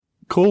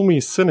Call me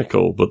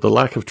cynical, but the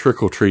lack of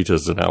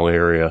trick-or-treaters in our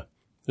area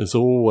has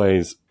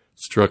always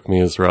struck me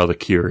as rather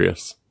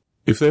curious.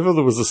 If ever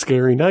there was a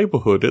scary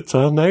neighbourhood, it's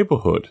our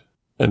neighbourhood.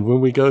 And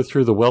when we go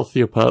through the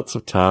wealthier parts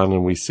of town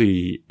and we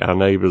see our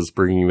neighbours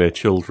bringing their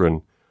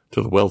children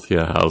to the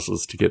wealthier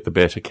houses to get the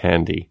better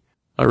candy,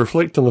 I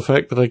reflect on the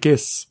fact that I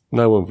guess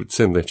no one would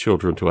send their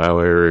children to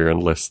our area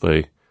unless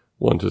they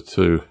wanted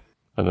to,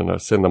 I don't know,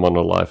 send them on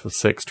a life of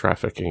sex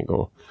trafficking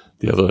or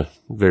the other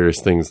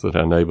various things that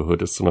our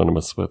neighbourhood is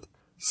synonymous with.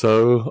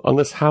 So, on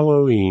this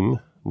Halloween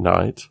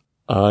night,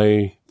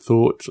 I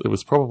thought it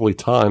was probably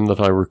time that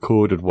I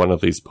recorded one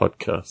of these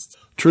podcasts.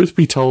 Truth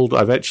be told,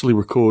 I've actually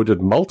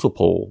recorded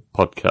multiple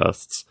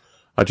podcasts.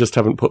 I just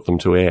haven't put them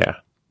to air.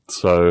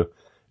 So,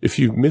 if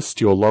you've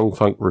missed your Long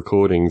Funk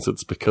recordings,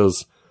 it's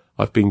because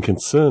I've been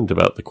concerned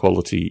about the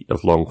quality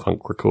of Long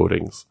Funk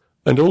recordings.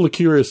 And all the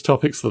curious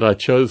topics that I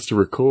chose to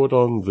record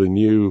on, the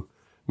new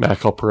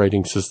Mac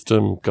operating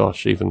system,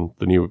 gosh, even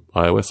the new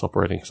iOS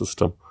operating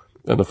system,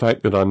 and the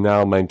fact that I'm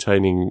now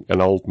maintaining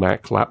an old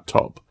Mac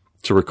laptop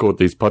to record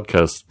these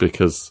podcasts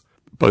because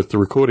both the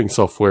recording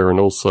software and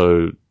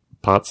also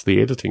parts of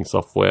the editing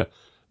software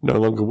no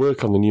longer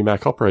work on the new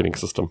Mac operating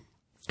system.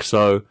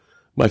 So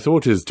my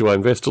thought is, do I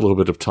invest a little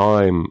bit of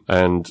time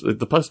and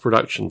the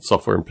post-production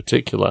software in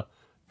particular,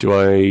 do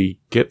I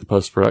get the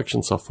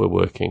post-production software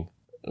working?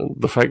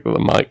 The fact that the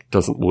mic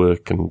doesn't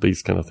work and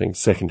these kind of things,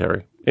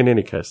 secondary. In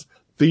any case,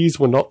 these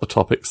were not the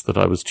topics that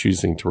I was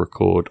choosing to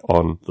record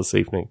on this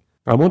evening.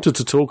 I wanted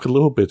to talk a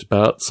little bit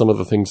about some of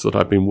the things that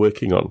I've been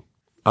working on,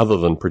 other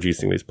than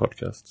producing these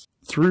podcasts.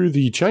 Through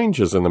the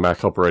changes in the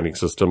Mac operating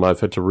system, I've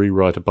had to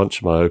rewrite a bunch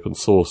of my open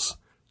source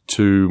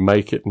to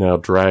make it now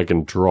drag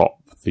and drop.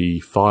 The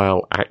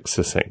file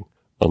accessing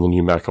on the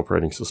new Mac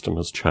operating system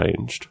has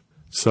changed.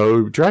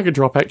 So drag and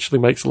drop actually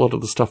makes a lot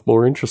of the stuff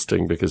more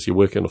interesting because you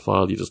work in a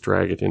file, you just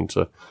drag it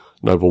into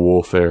Noble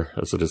Warfare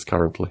as it is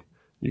currently.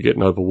 You get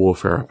Noble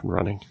Warfare up and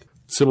running.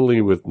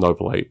 Similarly with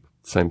Noble Ape,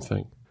 same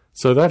thing.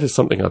 So that is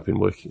something I've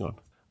been working on.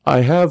 I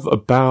have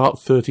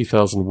about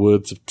 30,000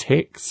 words of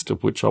text,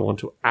 of which I want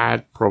to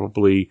add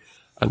probably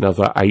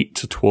another 8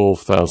 to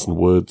 12,000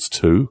 words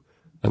to,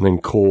 and then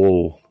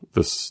call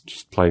this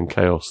just plain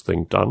chaos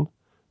thing done.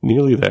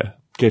 Nearly there.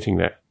 Getting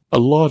there. A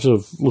lot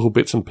of little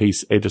bits and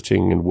piece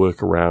editing and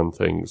work around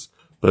things,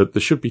 but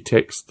there should be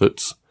text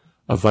that's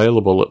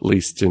available at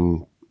least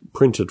in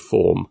printed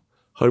form,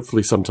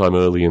 hopefully sometime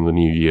early in the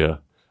new year.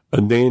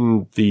 And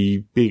then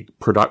the big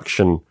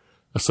production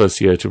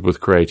associated with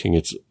creating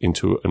it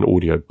into an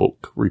audio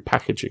book,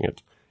 repackaging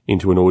it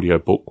into an audio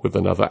book with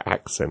another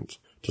accent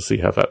to see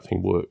how that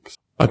thing works.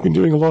 I've been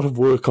doing a lot of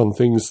work on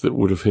things that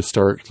would have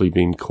historically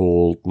been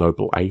called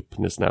Noble Ape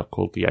and is now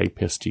called the Ape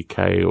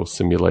SDK or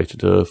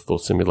Simulated Earth or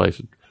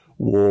Simulated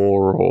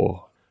War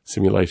or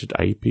Simulated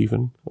Ape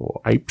even, or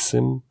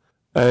ApeSim.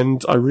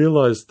 And I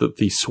realized that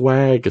the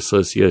swag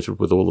associated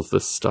with all of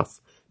this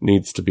stuff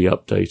needs to be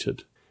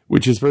updated,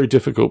 which is very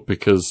difficult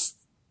because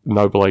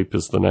Noble Ape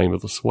is the name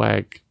of the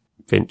swag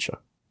venture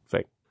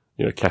thing.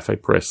 You know, Cafe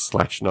Press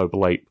 /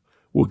 Noble Ape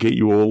will get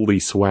you all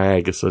the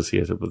swag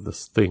associated with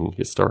this thing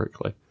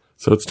historically.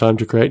 So it's time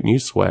to create new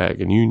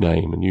swag, a new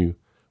name, a new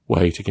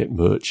way to get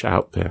merch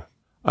out there.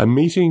 I'm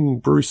meeting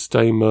Bruce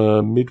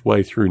Damer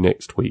midway through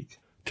next week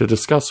to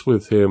discuss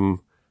with him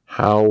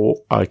how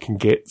I can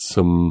get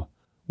some...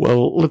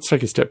 Well, let's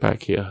take a step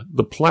back here.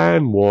 The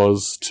plan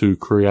was to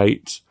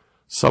create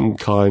some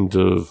kind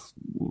of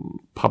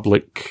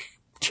public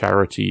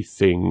charity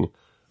thing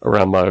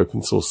around my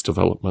open source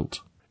development.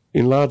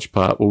 In large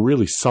part, well,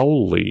 really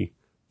solely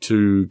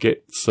to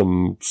get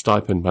some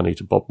stipend money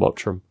to Bob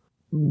Mottram.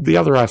 The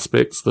other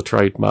aspects, the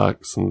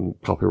trademarks and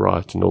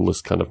copyright and all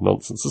this kind of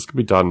nonsense, this could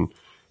be done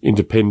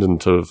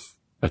independent of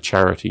a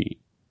charity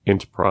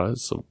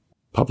enterprise, a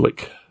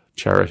public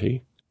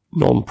charity,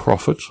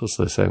 non-profit, as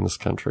they say in this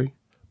country.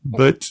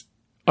 But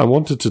I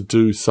wanted to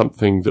do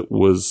something that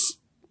was,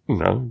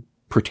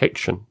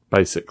 protection,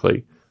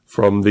 basically,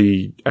 from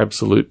the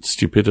absolute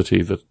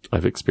stupidity that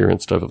I've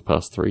experienced over the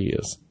past 3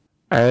 years.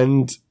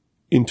 And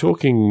in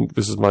talking,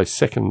 this is my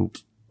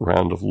second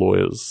round of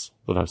lawyers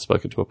that I've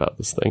spoken to about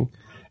this thing.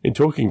 In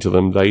talking to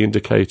them, they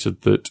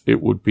indicated that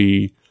it would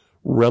be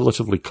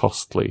relatively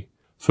costly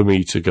for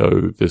me to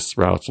go this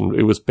route, and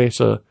it was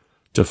better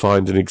to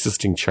find an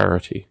existing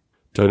charity,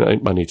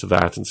 donate money to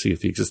that, and see if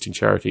the existing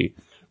charity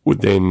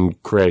would then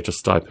create a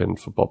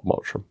stipend for Bob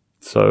Mottram.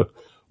 So,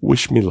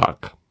 wish me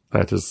luck.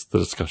 That is the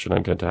discussion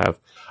I'm going to have.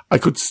 I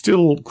could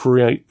still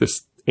create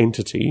this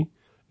entity.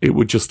 It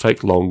would just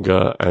take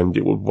longer, and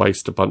it would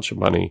waste a bunch of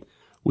money,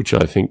 which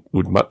I think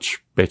would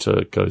much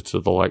better go to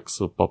the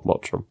likes of Bob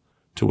Mottram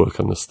to work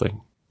on this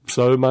thing.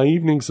 So my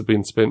evenings have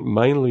been spent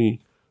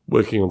mainly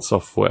working on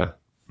software,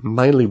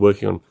 mainly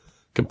working on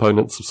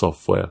components of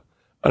software.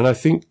 And I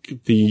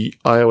think the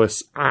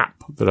iOS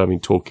app that I've been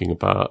talking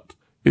about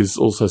is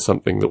also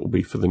something that will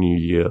be for the new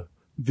year.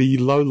 The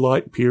low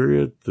light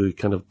period, the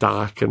kind of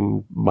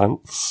darkened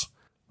months,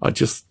 I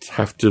just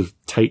have to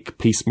take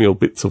piecemeal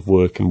bits of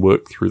work and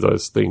work through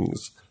those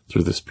things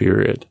through this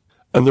period.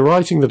 And the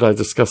writing that I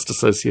discussed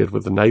associated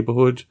with the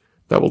neighbourhood,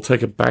 that will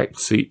take a back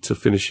seat to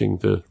finishing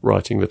the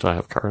writing that I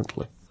have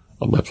currently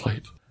on my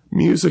plate.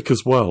 Music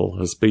as well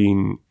has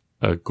been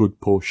a good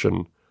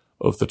portion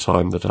of the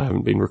time that I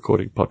haven't been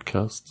recording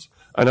podcasts.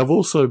 And I've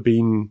also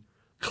been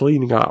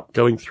cleaning up,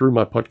 going through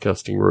my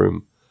podcasting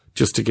room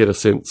just to get a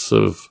sense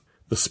of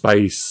the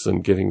space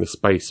and getting the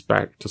space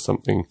back to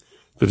something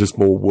that is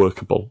more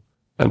workable.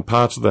 And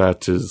part of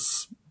that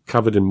is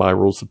covered in My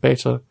Rules Are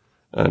Better,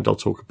 and I'll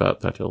talk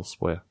about that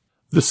elsewhere.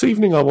 This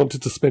evening I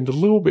wanted to spend a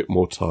little bit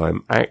more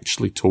time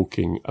actually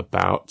talking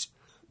about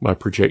my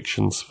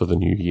projections for the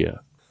new year.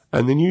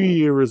 And the new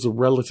year is a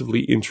relatively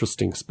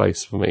interesting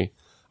space for me.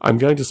 I'm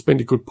going to spend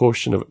a good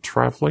portion of it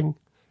travelling.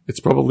 It's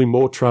probably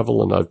more travel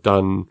than I've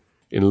done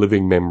in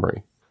living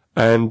memory.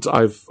 And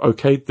I've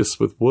okayed this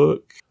with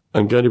work.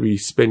 I'm going to be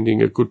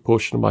spending a good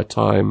portion of my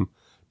time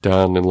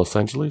down in Los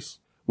Angeles,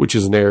 which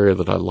is an area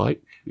that I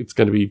like. It's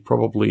going to be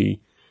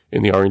probably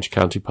in the Orange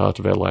County part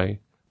of LA.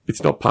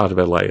 It's not part of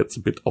LA, it's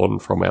a bit on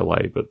from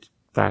LA, but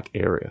that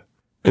area.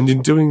 And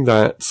in doing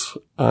that,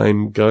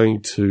 I'm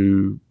going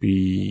to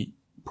be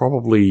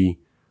probably,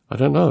 I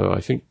don't know, I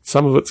think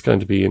some of it's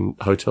going to be in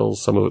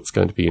hotels, some of it's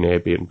going to be in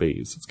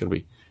Airbnbs. It's going to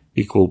be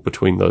equal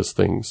between those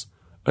things.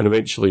 And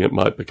eventually it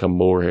might become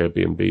more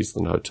Airbnbs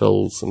than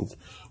hotels, and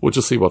we'll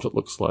just see what it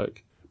looks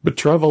like. But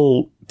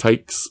travel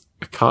takes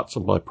a cut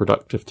of my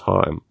productive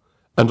time.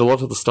 And a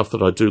lot of the stuff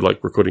that I do,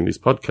 like recording these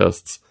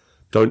podcasts,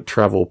 don't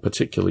travel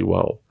particularly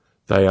well.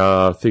 They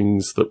are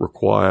things that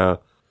require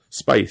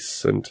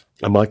space and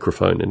a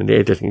microphone and an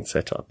editing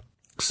setup.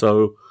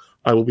 So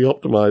I will be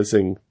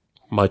optimizing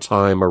my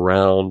time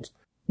around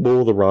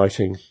more the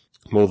writing,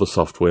 more the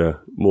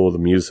software, more the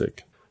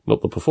music.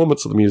 Not the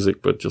performance of the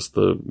music, but just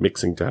the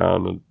mixing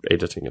down and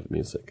editing of the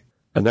music.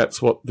 And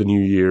that's what the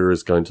new year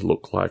is going to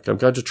look like. I'm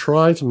going to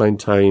try to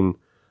maintain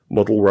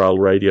Model Rail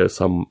Radio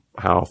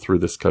somehow through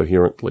this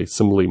coherently.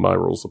 Similarly, My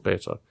Rules Are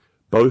Better.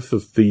 Both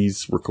of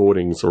these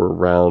recordings are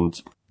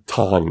around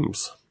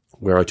times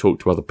where I talk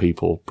to other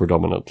people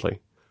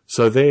predominantly.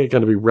 So they're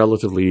going to be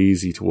relatively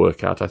easy to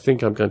work out. I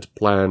think I'm going to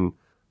plan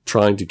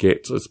trying to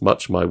get as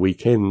much of my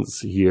weekends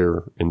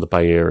here in the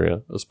Bay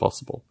Area as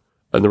possible.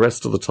 And the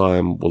rest of the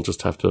time, we'll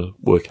just have to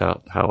work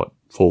out how it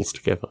falls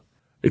together.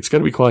 It's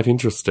going to be quite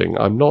interesting.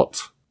 I'm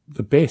not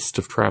the best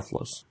of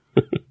travellers.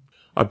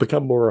 I've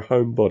become more a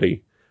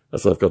homebody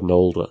as I've gotten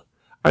older.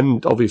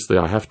 And obviously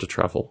I have to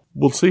travel.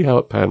 We'll see how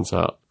it pans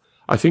out.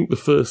 I think the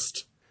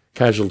first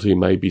casualty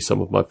may be some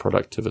of my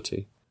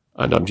productivity.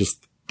 And I'm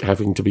just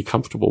having to be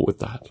comfortable with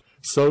that.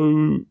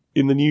 So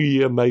in the new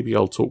year, maybe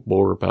I'll talk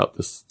more about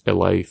this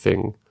LA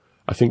thing.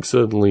 I think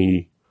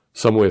certainly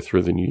somewhere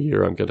through the new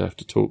year, I'm going to have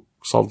to talk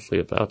solidly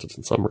about it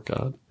in some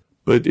regard.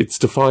 But it's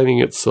defining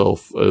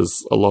itself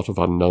as a lot of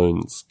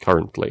unknowns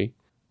currently.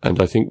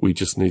 And I think we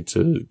just need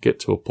to get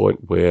to a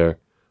point where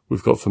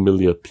we've got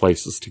familiar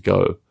places to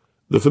go.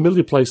 The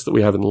familiar place that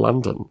we have in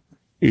London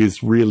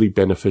is really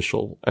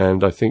beneficial.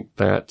 And I think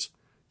that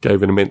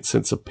gave an immense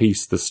sense of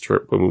peace this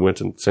trip when we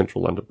went in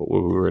central London, but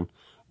when we were in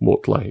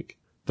Mortlake.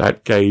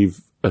 That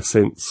gave a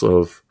sense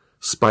of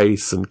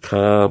space and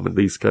calm and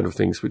these kind of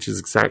things, which is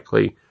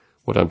exactly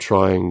what I'm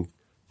trying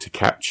to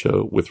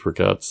capture with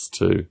regards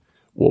to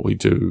what we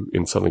do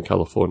in Southern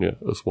California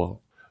as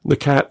well. The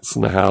cats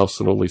and the house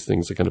and all these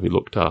things are going to be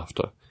looked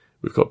after.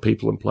 We've got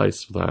people in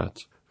place for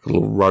that. We've got a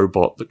little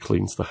robot that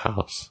cleans the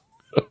house.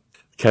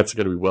 Cats are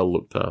going to be well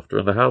looked after,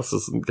 and the house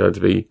isn't going to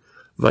be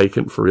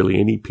vacant for really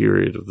any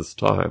period of this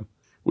time,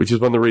 which is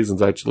one of the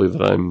reasons actually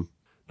that I'm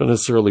not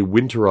necessarily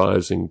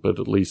winterizing, but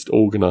at least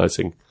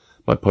organizing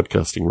my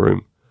podcasting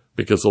room,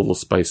 because all the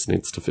space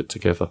needs to fit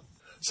together.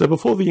 So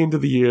before the end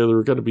of the year, there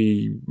are going to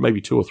be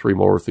maybe 2 or 3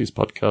 more of these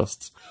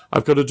podcasts.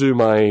 I've got to do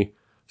my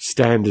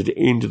standard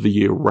end of the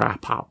year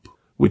wrap up,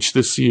 which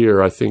this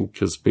year I think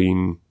has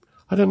been,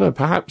 I don't know,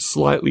 perhaps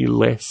slightly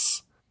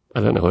less,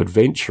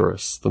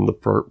 adventurous than the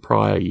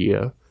prior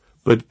year,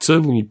 but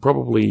certainly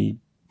probably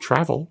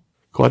travel,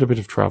 quite a bit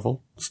of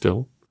travel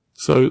still.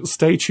 So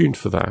stay tuned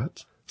for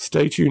that.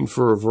 Stay tuned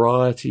for a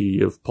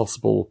variety of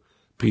possible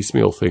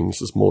piecemeal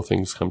things as more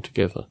things come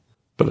together.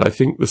 But I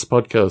think this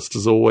podcast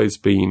has always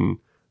been,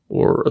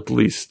 or at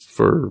least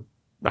for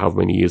however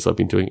many years I've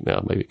been doing it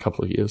now, maybe a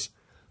couple of years,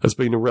 has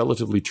been a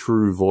relatively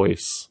true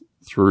voice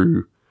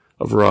through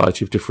a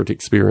variety of different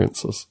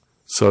experiences.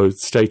 So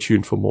stay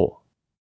tuned for more.